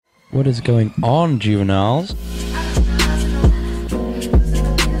What is going on, juveniles?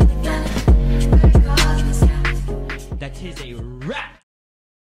 That is a wrap.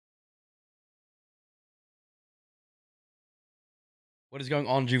 What is going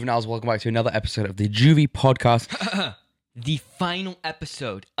on, juveniles? Welcome back to another episode of the Juvie Podcast. The final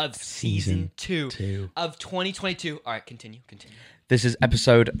episode of season two 2. of 2022. All right, continue. This is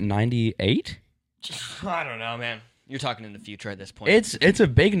episode 98. I don't know, man. You're talking in the future at this point. It's a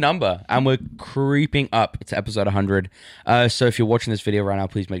big number, and we're creeping up to episode 100. So if you're watching this video right now,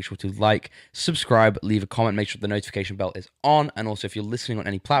 please make sure to like, subscribe, leave a comment, make sure the notification bell is on, and also if you're listening on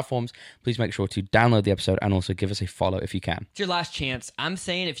any platforms, please make sure to download the episode and also give us a follow if you can. It's your last chance. I'm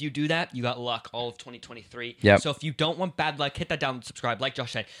saying if you do that, you got luck all of 2023. Yep. So if you don't want bad luck, hit that down and subscribe, like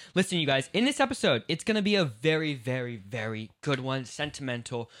Josh said. Listen, you guys, in this episode, it's going to be a very, very, very good one,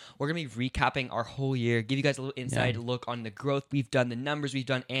 sentimental. We're going to be recapping our whole year, give you guys a little inside look on the growth we've done, the numbers we've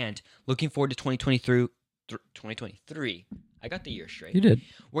done, and looking forward to 2023. I got the year straight. You did.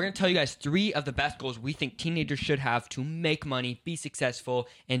 We're going to tell you guys 3 of the best goals we think teenagers should have to make money, be successful,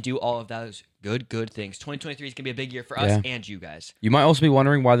 and do all of those good things. 2023 is going to be a big year for us and you guys. You might also be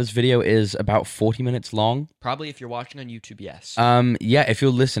wondering why this video is about 40 minutes long. Probably if you're watching on YouTube, yes. Yeah, if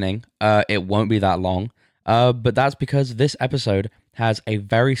you're listening, it won't be that long. But that's because this episode has a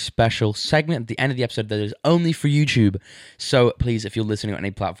very special segment at the end of the episode that is only for YouTube. So please, if you're listening on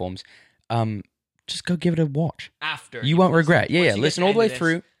any platforms, just go give it a watch. After. You won't regret. Once Yeah. you Listen get all the way to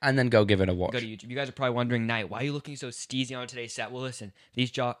through and then go give it a watch. go to YouTube. You guys are probably wondering, Knight, why are you looking so steezy on today's set? Well, listen,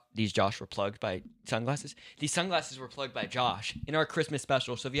 these Josh were plugged by sunglasses. These sunglasses were plugged by Josh in our Christmas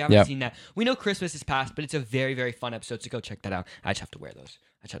special. So if you haven't seen that, we know Christmas is past, but it's a very, very fun episode. So go check that out. I just have to wear those.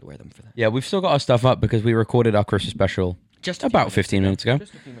 I just have to wear them for that. Yeah, we've still got our stuff up because we recorded our Christmas special Just about 15 minutes ago.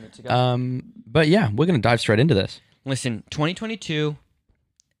 Just a few minutes ago. But yeah, we're going to dive straight into this. Listen, 2022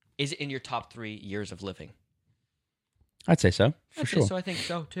 is in your top 3 years of living. I'd say so, for sure. So I think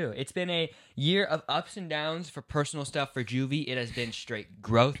so too. It's been a year of ups and downs for personal stuff for Juvie. It has been straight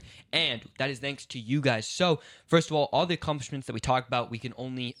growth, and that is thanks to you guys. So first of all the accomplishments that we talk about, we can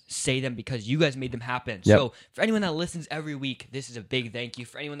only say them because you guys made them happen. Yep. So for anyone that listens every week, this is a big thank you.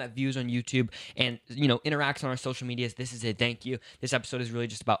 For anyone that views on YouTube and interacts on our social medias, this is a thank you. This episode is really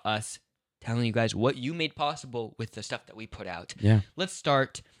just about us telling you guys what you made possible with the stuff that we put out. Yeah. Let's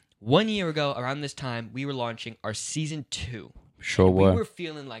start. 1 year ago, around this time, we were launching our season 2. Sure We were. were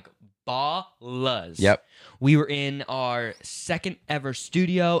feeling like ballers. Yep. We were in our second ever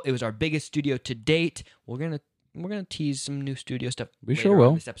studio. It was our biggest studio to date. We're gonna tease some new studio stuff. We later sure on will.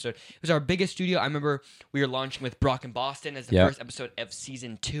 in this episode. It was our biggest studio. I remember we were launching with Brock and Boston as the Yep. first episode of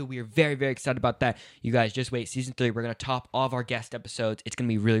season 2. We were very, very excited about that. You guys just wait. Season 3, we're gonna top all of our guest episodes. It's gonna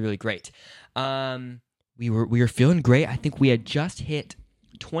be really, really great. We were feeling great. I think we had just hit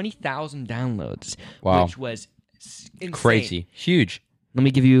 20,000 downloads, Wow. which was insane. Crazy. Huge. Let me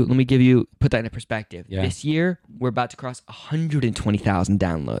give you put that into perspective. Yeah. This year we're about to cross 120,000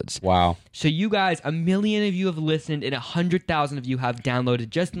 downloads. Wow. So you guys, 1 million of you have listened and 100,000 of you have downloaded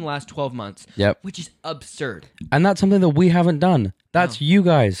just in the last 12 months. Yep. Which is absurd. And that's something that we haven't done. That's you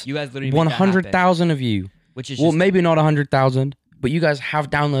guys. You guys literally made that happen. 100,000 of you. Which is Well, just, maybe not 100,000, but you guys have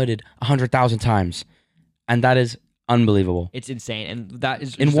downloaded 100,000 times. And that is unbelievable. it's insane, and that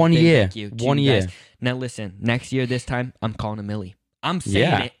is In just a 1 big year. thank you to 1 you year. guys. Now listen, next year this time I'm calling a milli. I'm saying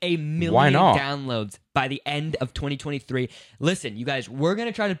Yeah. it, 1 million Why not? downloads by the end of 2023. Listen, you guys, we're going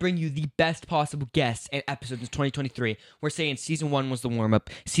to try to bring you the best possible guests and episodes in 2023. We're saying season 1 was the warm-up,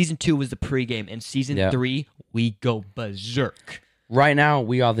 season 2 was the pregame, and season 3, we go berserk. Right now,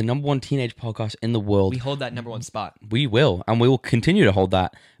 we are the number 1 teenage podcast in the world. We hold that number 1 spot. We will, and we will continue to hold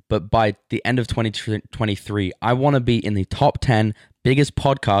that. But by the end of 2023, I want to be in the top 10 biggest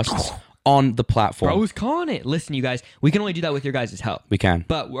podcasts on the platform. Bro's calling it. Listen, you guys, we can only do that with your guys' help. We can.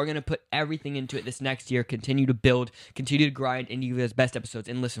 But we're going to put everything into it this next year, continue to build, continue to grind, and give you guys best episodes.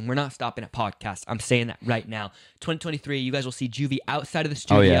 And listen, we're not stopping at podcasts. I'm saying that right now. 2023, you guys will see Juvie outside of the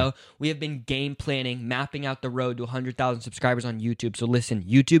studio. Oh, yeah. We have been game planning, mapping out the road to 100,000 subscribers on YouTube. So listen,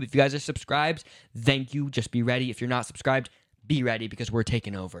 YouTube, if you guys are subscribed, thank you. Just be ready. If you're not subscribed, be ready because we're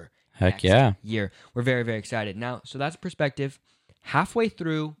taking over. Heck next yeah. year. We're very, very excited. Now, so that's perspective. Halfway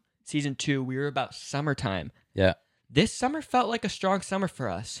through season 2, we were about summertime. Yeah. This summer felt like a strong summer for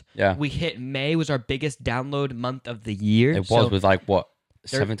us. Yeah. We hit May was our biggest download month of the year. It was with like, what,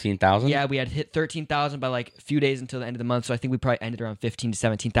 Thir- 17,000? Yeah, we had hit 13,000 by like a few days until the end of the month. So I think we probably ended around 15 to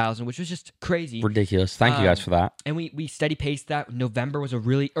 17,000, which was just crazy. Ridiculous. Thank you guys for that. And we steady paced that.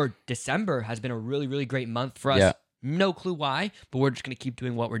 December has been a really, really great month for us. Yeah. No clue why, but we're just going to keep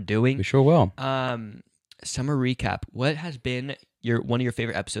doing what we're doing. We sure will. Summer recap. What has been one of your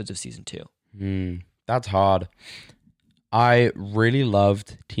favorite episodes of season 2? That's hard. I really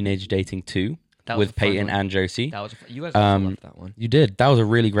loved Teenage Dating 2 with Peyton and Josie. That was you guys also loved that one. You did. That was a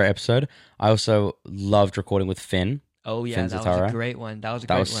really great episode. I also loved recording with Finn. Oh yeah, Finn that Zatara. was a great one. That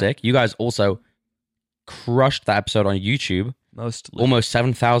was sick. You guys also crushed that episode on YouTube. Almost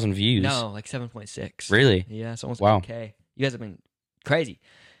 7,000 views. No, like 7.6. Really? Yeah, it's almost wow. 8K. You guys have been crazy.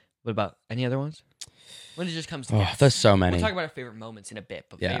 What about any other ones? When it just comes to guests. There's so many. We'll talk about our favorite moments in a bit,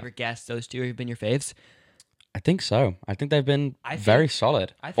 but favorite guests, those two have been your faves? I think so. I think they've been very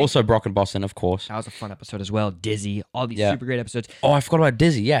solid. Also, Brock and Boston, of course. That was a fun episode as well. Dizzy, all these super great episodes. Oh, I forgot about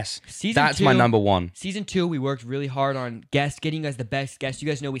Dizzy. Yes, that's my number one. Season 2, we worked really hard on guests, getting you guys the best guests. You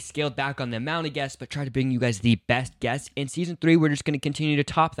guys know we scaled back on the amount of guests, but tried to bring you guys the best guests. In Season 3, we're just going to continue to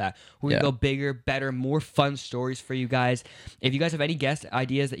top that. We're going to go bigger, better, more fun stories for you guys. If you guys have any guest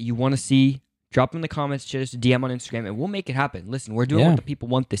ideas that you want to see, drop them in the comments, just DM on Instagram, and we'll make it happen. Listen, we're doing what the people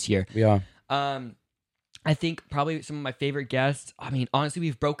want this year. We are. I think probably some of my favorite guests. I mean, honestly,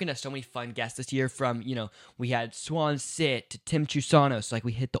 we've broken to so many fun guests this year. From, we had Swan Sit to Tim Chusanos. Like,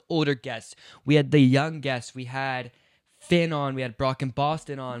 we hit the older guests. We had the young guests. We had Finn on. We had Brock and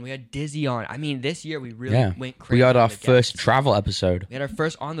Boston on. We had Dizzy on. I mean, this year we really went crazy. We had our first travel episode. We had our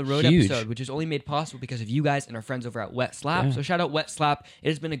first on the road episode, which is only made possible because of you guys and our friends over at Wet Slap. Yeah. So shout out Wet Slap. It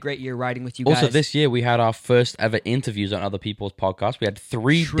has been a great year riding with you guys. Also, this year we had our first ever interviews on other people's podcasts. We had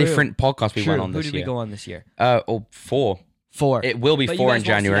 3 different podcasts we went on this year. Who did we go on this year? 4. 4. It will be 4 in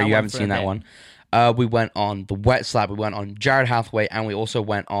January. You haven't seen that one. We went on the Wet Slap. We went on Jared Hathaway, and we also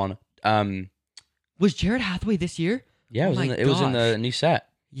went on. Was Jared Hathaway this year? Yeah, it was in the new set.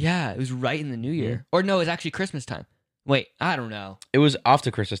 Yeah, it was right in the new year. Or no, it was actually Christmas time. Wait, I don't know. It was after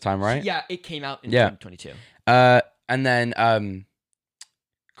Christmas time, right? Yeah, it came out in 2022. And then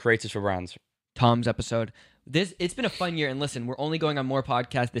Creators for Brands. Tom's episode. It's been a fun year, and listen, we're only going on more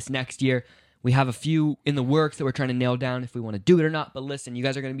podcasts this next year. We have a few in the works that we're trying to nail down if we want to do it or not. But listen, you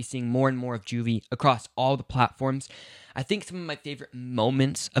guys are going to be seeing more and more of Juvie across all the platforms. I think some of my favorite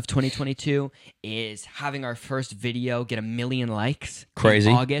moments of 2022 is having our first video get 1 million likes in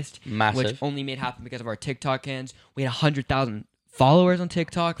August. Massive. Which only made happen because of our TikTok hands. We had 100,000 followers on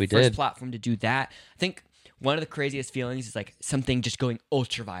TikTok. First platform to do that. I think one of the craziest feelings is like something just going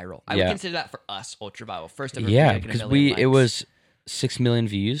ultra viral. I would consider that for us ultra viral. First ever video because it was 6 million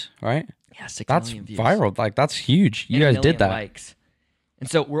views, right? Yeah, 6 million views. That's viral. Like, that's huge. You guys did that. Likes. And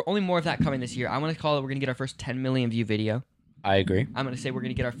so we're only more of that coming this year. I want to call it, we're going to get our first 10 million view video. I agree. I'm going to say we're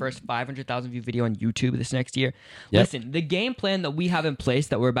going to get our first 500,000 view video on YouTube this next year. Yep. Listen, the game plan that we have in place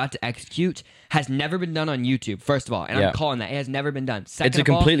that we're about to execute has never been done on YouTube, first of all. And I'm calling that. It has never been done. It's a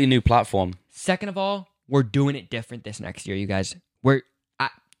completely new platform. Second of all, we're doing it different this next year, you guys.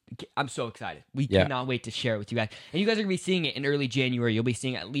 I'm so excited. We cannot wait to share it with you guys. And you guys are going to be seeing it in early January. You'll be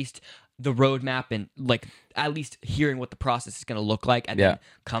seeing at least the roadmap and like at least hearing what the process is going to look like. And then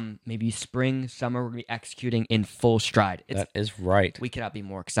come maybe spring, summer, we're going to be executing in full stride. That is right. We cannot be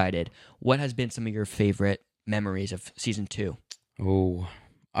more excited. What has been some of your favorite memories of season 2? Oh,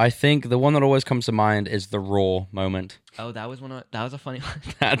 I think the one that always comes to mind is the Raw moment. Oh, that was a funny one.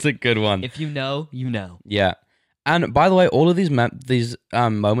 That's a good one. If you know, you know. Yeah. And by the way, all of these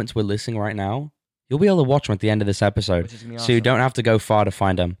moments we're listing right now, you'll be able to watch them at the end of this episode. Which is gonna be awesome. So you don't have to go far to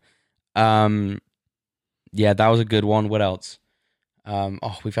find them. Yeah, that was a good one. What else?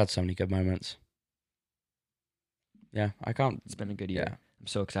 We've had so many good moments. Yeah, I can't. It's been a good year. Yeah. I'm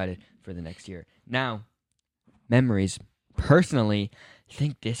so excited for the next year. Now, memories. Personally, I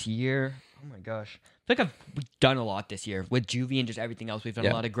think this year, oh my gosh. I feel like we've done a lot this year with Juvie and just everything else. We've done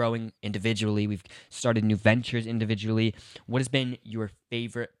a lot of growing individually. We've started new ventures individually. What has been your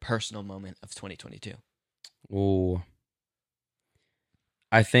favorite personal moment of 2022? Oh,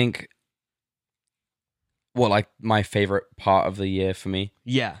 I think, my favorite part of the year for me?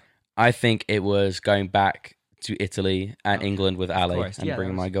 Yeah. I think it was going back to Italy and England with Ali and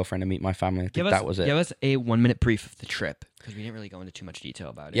bringing my girlfriend to meet my family. I think that was it. Give us a 1-minute brief of the trip because we didn't really go into too much detail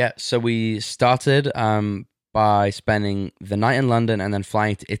about it. Yeah, so we started by spending the night in London and then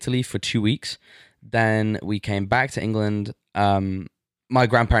flying to Italy for 2 weeks. Then we came back to England. My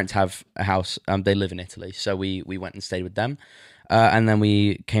grandparents have a house. They live in Italy, so we went and stayed with them. And then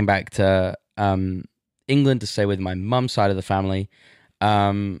we came back to England to stay with my mum's side of the family.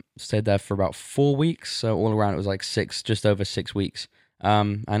 Stayed there for about 4 weeks. So all around it was like just over 6 weeks.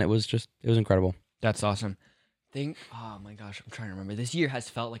 And it was incredible. That's awesome. Oh my gosh, I'm trying to remember. This year has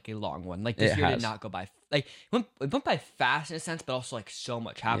felt like a long one. Like this year did not go by. Like it went by fast in a sense, but also like so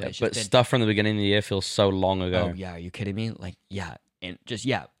much happened. Yeah, but stuff from the beginning of the year feels so long ago. Oh yeah, are you kidding me? Like yeah, And just,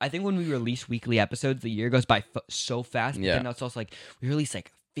 yeah, I think when we release weekly episodes, the year goes by so fast. But then it's also like we release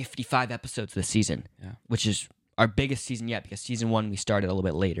like 55 episodes this season, which is our biggest season yet, because season 1 we started a little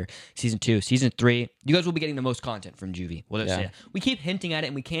bit later. Season 2, season 3, you guys will be getting the most content from Juvie. We'll just say that. We keep hinting at it,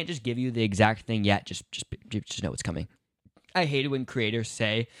 and we can't just give you the exact thing yet. Just know it's coming. I hate it when creators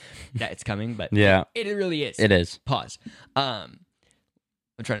say that it's coming, but it really is. It is. Pause. I'm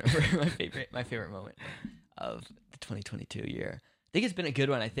trying to remember my favorite moment of the 2022 year. I think it's been a good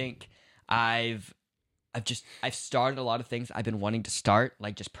one. I think I've started a lot of things I've been wanting to start,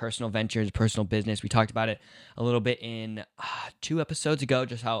 like just personal ventures, personal business. We talked about it a little bit in 2 episodes ago,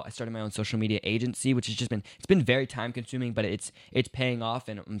 just how I started my own social media agency, which has just been very time consuming, but it's paying off,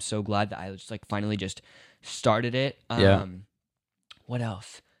 and I'm so glad that I just like finally just started it. What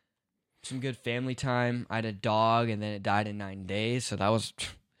else? Some good family time. I had a dog, and then it died in 9 days, so that was.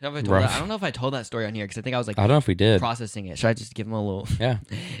 I don't know if I told that story on here, because I think I was like, I don't know if we did, processing it. Should I just give him a little? Yeah.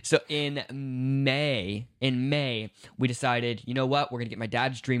 So in May, we decided, you know what? We're going to get my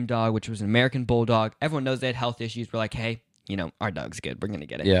dad's dream dog, which was an American Bulldog. Everyone knows they had health issues. We're like, hey, our dog's good. We're going to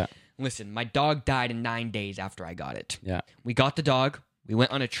get it. Yeah. Listen, my dog died in 9 days after I got it. Yeah. We got the dog. We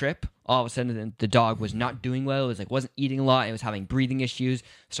went on a trip. All of a sudden, the dog was not doing well. It was wasn't eating a lot. It was having breathing issues.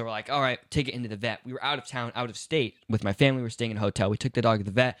 So we're like, all right, take it into the vet. We were out of town, out of state with my family. We were staying in a hotel. We took the dog to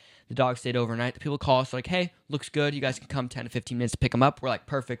the vet. The dog stayed overnight. The people call us like, hey, looks good. You guys can come 10 to 15 minutes to pick him up. We're like,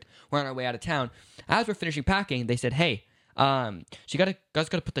 perfect. We're on our way out of town. As we're finishing packing, they said, hey, so you guys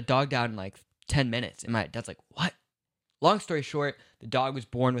got to put the dog down in like 10 minutes. And my dad's like, what? Long story short, the dog was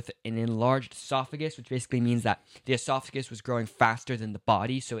born with an enlarged esophagus, which basically means that the esophagus was growing faster than the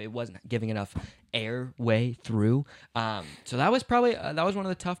body, so it wasn't giving enough airway through. So that was probably that was one of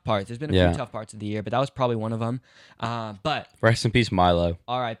the tough parts. There's been a few tough parts of the year, but that was probably one of them. But rest in peace, Milo.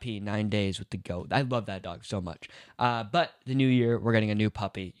 R.I.P. 9 days with the goat. I love that dog so much. But the new year, we're getting a new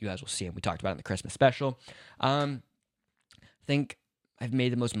puppy. You guys will see him. We talked about it in the Christmas special. I think I've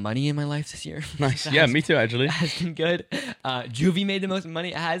made the most money in my life this year. Nice. Yeah, me too, actually. That has been good. Juvie made the most money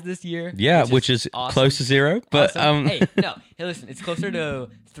it has this year. Yeah, which is awesome. Close to zero. But Hey, listen, it's closer to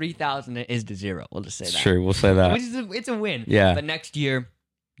 3,000 than it is to zero. We'll just say that. It's true. We'll say that. Which is it's a win. Yeah. But next year,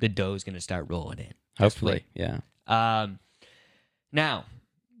 the dough's going to start rolling in. Hopefully, yeah. Now,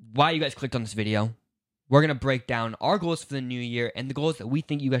 why you guys clicked on this video, we're going to break down our goals for the new year and the goals that we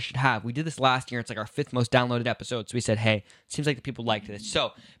think you guys should have. We did this last year. It's like our 5th most downloaded episode. So we said, hey, seems like the people liked this.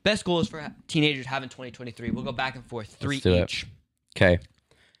 So best goals for teenagers have in 2023. We'll go back and forth, 3 each. Okay.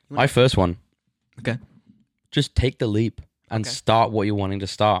 My first one. Okay. Just take the leap and start what you're wanting to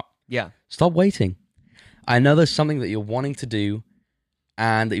start. Yeah. Stop waiting. I know there's something that you're wanting to do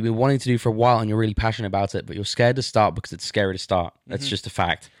and that you've been wanting to do for a while and you're really passionate about it, but you're scared to start because it's scary to start. That's just a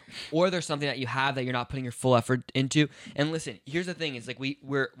fact. Or there's something that you have that you're not putting your full effort into. And listen, here's the thing: is like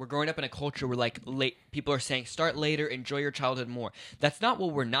we're growing up in a culture where like people are saying start later, enjoy your childhood more. That's not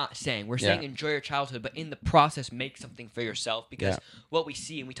what we're not saying. We're saying enjoy your childhood, but in the process, make something for yourself. Because what we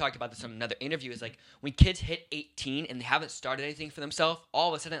see, and we talked about this on another interview, is like when kids hit 18 and they haven't started anything for themselves,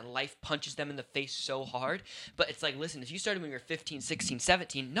 all of a sudden life punches them in the face so hard. But it's like, listen, if you started when you're 15, 16,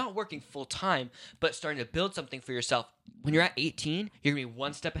 17, not working full time, but starting to build something for yourself, when you're at 18, you're going to be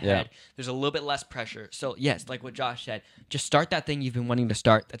one step ahead. There's a little bit less pressure. So, yes, like what Josh said, just start that thing you've been wanting to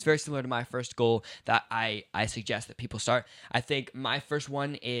start. That's very similar to my first goal that I suggest that people start. I think my first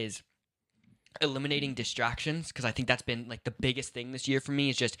one is eliminating distractions, because I think that's been like the biggest thing this year for me.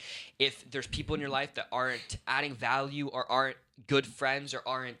 Is just if there's people in your life that aren't adding value or aren't good friends or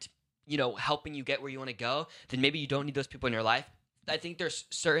aren't, helping you get where you want to go, then maybe you don't need those people in your life. I think there's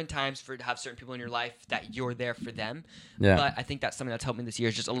certain times to have certain people in your life that you're there for them. Yeah. But I think that's something that's helped me this year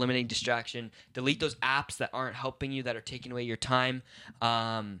is just eliminating distraction. Delete those apps that aren't helping you, that are taking away your time.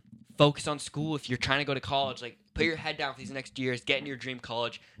 Focus on school. If you're trying to go to college, like put your head down for these next years, get into your dream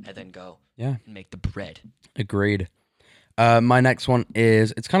college, and then go. Yeah. And make the bread. Agreed. My next one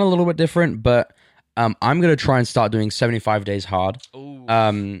is, it's kind of a little bit different, but I'm going to try and start doing 75 days hard. Ooh,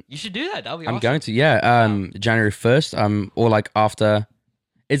 you should do that. That'll be I'm awesome. going to, January 1st, or like after.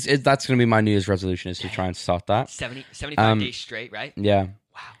 That's going to be my New Year's resolution, is to try and start that. 75 days straight, right? Yeah.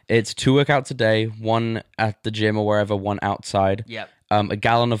 Wow. It's 2 workouts a day, 1 at the gym or wherever, 1 outside. Yep. A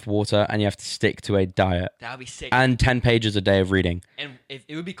gallon of water, and you have to stick to a diet. That would be sick. And 10 pages a day of reading. And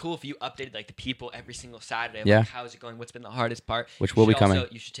it would be cool if you updated like the people every single Saturday. Yeah. Like, how's it going? What's been the hardest part? Which will be coming.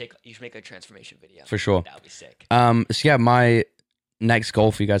 You should make a transformation video. For sure. That would be sick. So yeah, my next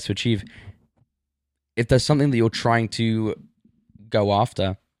goal for you guys to achieve, if there's something that you're trying to go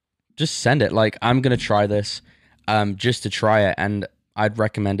after, just send it. Like, I'm going to try this just to try it, and I'd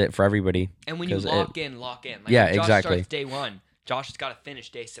recommend it for everybody. And when you lock in. Like, yeah, Josh exactly. starts day 1. Josh has got to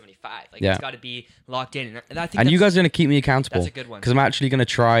finish day 75. Like Yeah. it's got to be locked in. And I think And you that's- guys are going to keep me accountable. That's a good one. Because I'm actually going to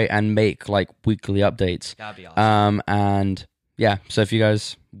try and make like weekly updates. That'd be awesome. And yeah, so if you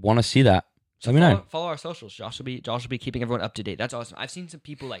guys want to see that, let me know. Follow our socials. Josh will be keeping everyone up to date. That's awesome. I've seen some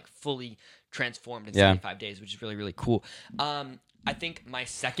people like fully transformed in Yeah. 75 days, which is really, really cool. I think my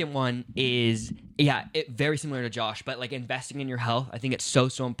second one is very similar to Josh, but like investing in your health. I think it's so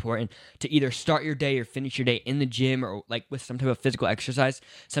important to either start your day or finish your day in the gym or like with some type of physical exercise.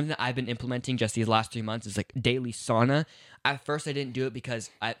 Something that I've been implementing just these last 3 months is like daily sauna. At first, I didn't do it because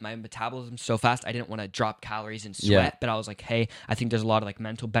my metabolism's so fast. I didn't want to drop calories and sweat. Yeah. But I was like, hey, I think there's a lot of like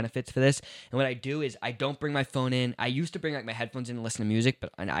mental benefits for this. And what I do is I don't bring my phone in. I used to bring like my headphones in and listen to music, but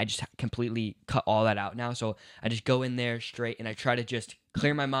I just completely cut all that out now. So I just go in there straight and I try to just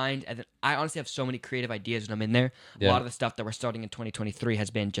clear my mind. And then I honestly have so many creative ideas when I'm in there. A Yeah. lot of the stuff that we're starting in 2023 has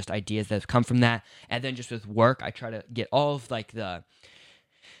been just ideas that have come from that. And then just with work, I try to get all of like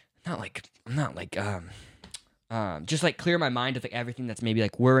just like clear my mind of like everything that's maybe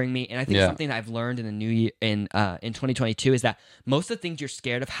like worrying me. And I think Yeah. something that I've learned in the new year in 2022 is that most of the things you're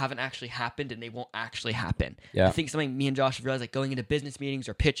scared of haven't actually happened and they won't actually happen. Yeah. I think something me and Josh have realized, like going into business meetings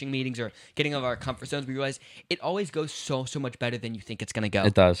or pitching meetings or getting out of our comfort zones, we realize it always goes so much better than you think it's gonna go.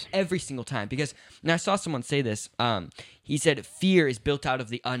 It does. Every single time. Because and I saw someone say this. He said fear is built out of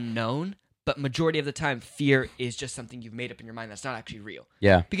the unknown. But majority of the time, fear is just something you've made up in your mind that's not actually real.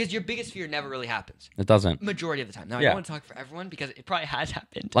 Yeah, Because your biggest fear never really happens. it doesn't. Majority of the time. Now, I Yeah. don't want to talk for everyone because it probably has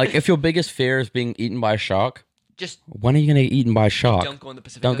happened. Like, if your biggest fear is being eaten by a shark, just when are you going to get eaten by a shark? don't go in the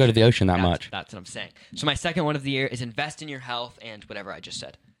Pacific Don't go to Ocean. the ocean that That's- much. That's what I'm saying. So my second one of the year is invest in your health and whatever I just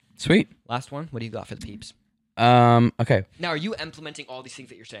said. Sweet. Last one, what do you got for the peeps? Okay. Now, are you implementing all these things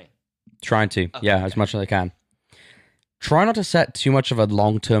that you're saying? Trying to. Okay, Yeah, okay. as much as I can. Try not to set too much of a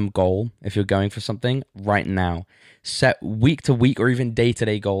long-term goal if you're going for something right now. Set week-to-week or even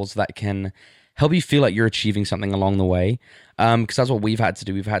day-to-day goals that can help you feel like you're achieving something along the way. Because that's what we've had to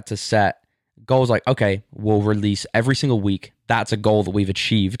do. We've had to set goals like, okay, we'll release every single week. That's a goal that we've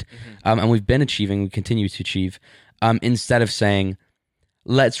achieved. And we've been achieving, we continue to achieve. Instead of saying,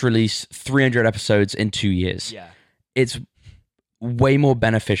 let's release 300 episodes in 2 years. Yeah. It's way more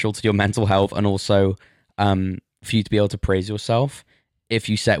beneficial to your mental health and also for you to be able to praise yourself if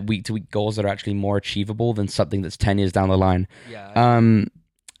you set week-to-week goals that are actually more achievable than something that's 10 years down the line. Yeah.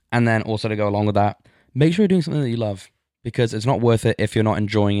 And then also to go along with that, make sure you're doing something that you love, because it's not worth it if you're not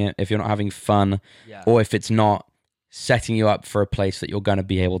enjoying it, if you're not having fun, Yeah. or if it's not setting you up for a place that you're going to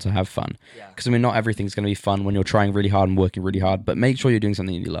be able to have fun. Yeah. Because, I mean, not everything's going to be fun when you're trying really hard and working really hard, but make sure you're doing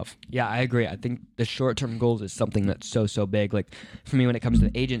something that you love. Yeah, I agree. I think the short-term goals is something that's so big. Like for me, when it comes to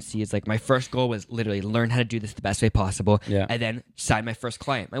the agency, it's like my first goal was literally learn how to do this the best way possible, Yeah. and then sign my first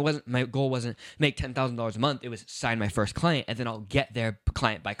client. My goal wasn't make $10,000 a month. It was sign my first client, and then I'll get there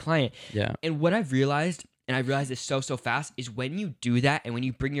client by client. Yeah. And what I've realized, and I realized this so fast, is when you do that and when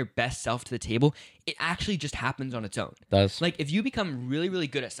you bring your best self to the table, it actually just happens on its own. Does. Like if you become really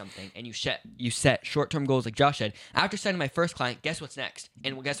good at something and you set short-term goals like Josh said, after signing my first client, guess what's next?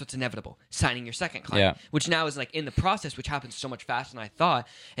 And guess what's inevitable? Signing your second client, Yeah. which now is like in the process, which happens so much faster than I thought.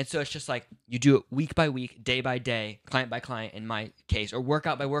 And so it's just like you do it week by week, day by day, client by client in my case, or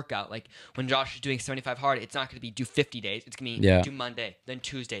workout by workout. Like when Josh is doing 75 hard, it's not going to be do 50 days. It's going to be Yeah. do Monday, then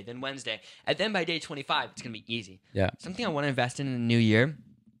Tuesday, then Wednesday. And then by day 25, it's going to be easy. Yeah. Something I want to invest in the new year.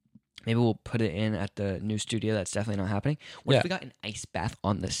 Maybe we'll put it in at the new studio. That's definitely not happening. What Yeah. if we got an ice bath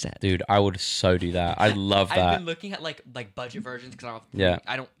on the set? Dude, I would so do that. I love I've that. been looking at like budget versions because Yeah.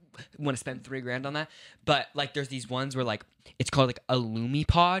 I don't want to spend $3,000 on that. But like, there's these ones where like it's called like a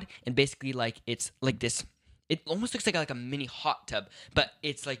Lumipod, and basically like it's like this. It almost looks like a mini hot tub, but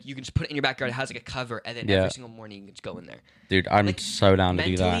it's like you can just put it in your backyard. It has like a cover, and then Yeah. every single morning you can just go in there. Dude, I'm Like, so down to do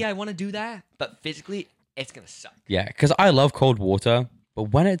Mentally, that. I want to do that, but physically, it's gonna suck. Yeah, because I love cold water, but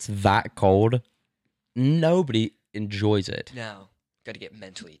when it's that cold, nobody enjoys it. No, got to get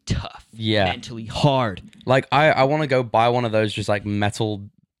mentally tough. Yeah. mentally hard. Like, I want to go buy one of those just like metal,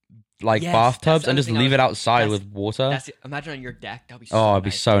 like Yes, bathtubs that's the and other just thing I leave was- it outside that's- with water. That's it. Imagine on your deck. That'd be so Oh, it'd be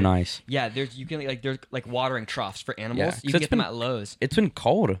nice, so dude. nice. Yeah, there's watering troughs for animals. Yeah, You 'cause can it's get them been- at Lowe's. It's been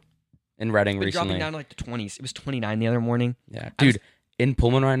cold in Reading It's been dropping recently. down to like the 20s. It was 29 the other morning. Yeah, I was- dude, in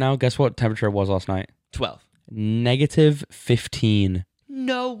Pullman right now, guess what temperature it was last night? 12. -15.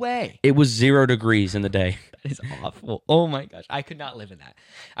 No way. It was 0 degrees in the day. That is awful. Oh my gosh. I could not live in that.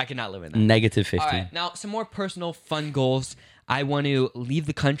 I could not live in that. -15. All right, now some more personal fun goals. I want to leave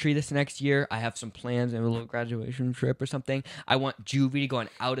the country this next year. I have some plans, maybe a little graduation trip or something. I want Juvie to go on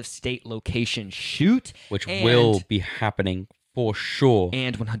out-of-state location shoot. Which and will be happening For sure.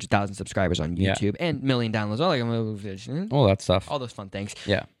 And 100,000 subscribers on YouTube. And million downloads. All that stuff. All those fun things.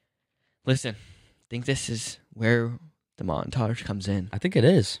 Yeah. Listen, I think this is where the montage comes in. I think it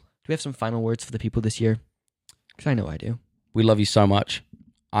is. Do we have some final words for the people this year? Because I know I do. We love you so much.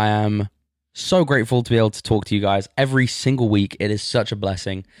 I am so grateful to be able to talk to you guys every single week. It is such a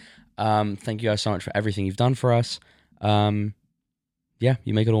blessing. Thank you guys so much for everything you've done for us. You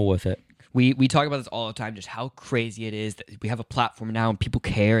make it all worth it. We talk about this all the time, just how crazy it is that we have a platform now and people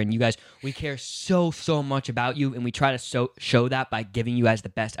care. And you guys, we care so much about you. And we try to show that by giving you guys the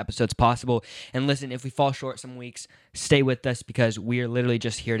best episodes possible. And listen, if we fall short some weeks, stay with us because we are literally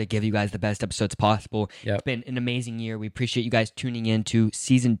just here to give you guys the best episodes possible. Yep. It's been an amazing year. We appreciate you guys tuning in to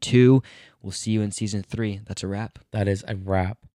season 2. We'll see you in season 3. That's a wrap. That is a wrap.